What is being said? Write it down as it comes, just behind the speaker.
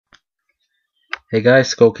Hey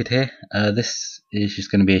guys, Skullkid here. This is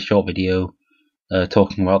just going to be a short video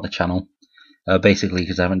talking about the channel. Basically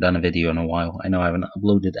because I haven't done a video in a while. I know I haven't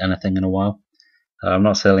uploaded anything in a while. I'm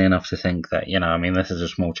not silly enough to think that, this is a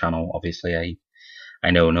small channel. Obviously,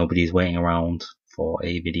 I know nobody's waiting around for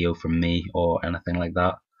a video from me or anything like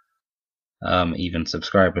that. Even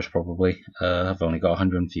subscribers probably. I've only got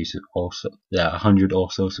 100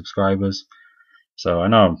 or so subscribers. So I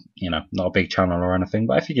know I'm, not a big channel or anything,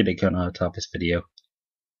 but I figured it couldn't hurt to have this video.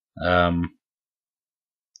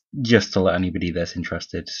 Just to let anybody that's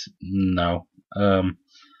interested know.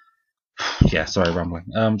 Yeah, sorry, rambling.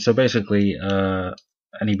 So basically,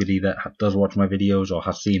 anybody that does watch my videos or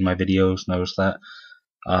has seen my videos knows that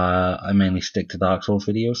I mainly stick to Dark Souls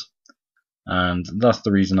videos, and that's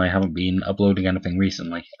the reason I haven't been uploading anything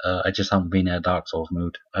recently. I just haven't been in a Dark Souls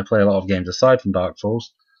mood. I play a lot of games aside from Dark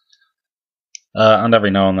Souls, and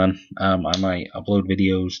every now and then I might upload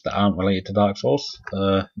videos that aren't related to Dark Souls.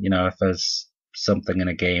 If there's something in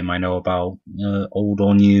a game I know about, old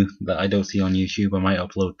or new, that I don't see on YouTube, I might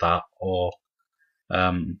upload that, or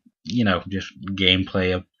just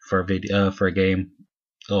gameplay for a video for a game,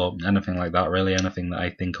 or anything like that. Really, anything that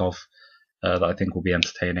I think of that I think will be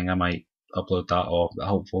entertaining, I might upload that, or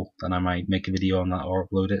helpful. Then I might make a video on that or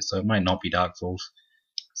upload it. So it might not be Dark Souls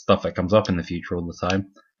stuff that comes up in the future all the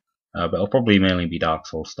time. But it'll probably mainly be Dark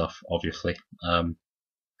Souls stuff, obviously. So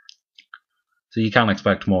you can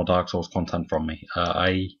expect more Dark Souls content from me.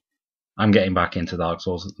 I'm getting back into Dark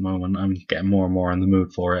Souls at the moment. I'm getting more and more in the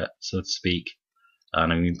mood for it, so to speak,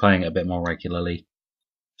 and I've been playing it a bit more regularly.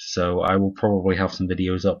 So I will probably have some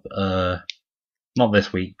videos up, not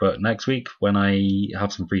this week, but next week when I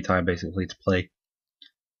have some free time, basically, to play.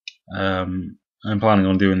 I'm planning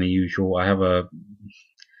on doing the usual.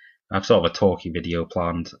 I've sort of a talky video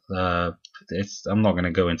planned. I'm not going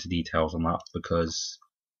to go into details on that because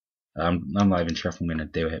I'm not even sure if I'm going to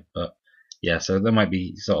do it. But yeah, so there might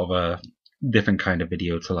be sort of a different kind of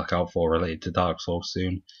video to look out for related to Dark Souls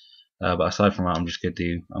soon. But aside from that, I'm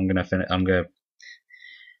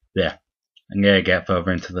gonna get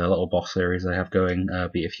further into the little boss series I have going.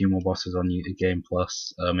 Beat a few more bosses on YouTube Game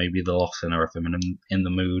Plus. Maybe the Lost Sinner if I'm in the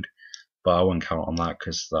mood. But I wouldn't count on that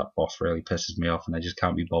because that boss really pisses me off and I just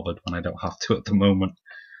can't be bothered when I don't have to at the moment.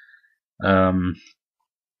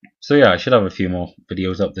 So yeah, I should have a few more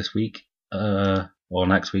videos up this week, or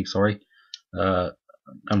next week, sorry.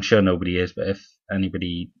 I'm sure nobody is, but if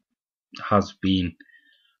anybody has been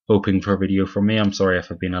hoping for a video from me, I'm sorry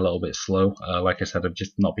if I've been a little bit slow. Like I said, I've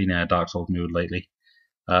just not been in a Dark Souls mood lately.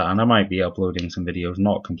 And I might be uploading some videos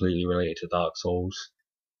not completely related to Dark Souls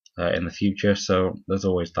in the future, so there's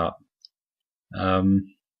always that.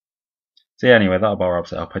 So yeah, anyway, that about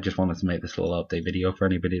wraps it up. I just wanted to make this little update video for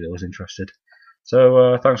anybody that was interested.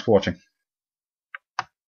 So thanks for watching.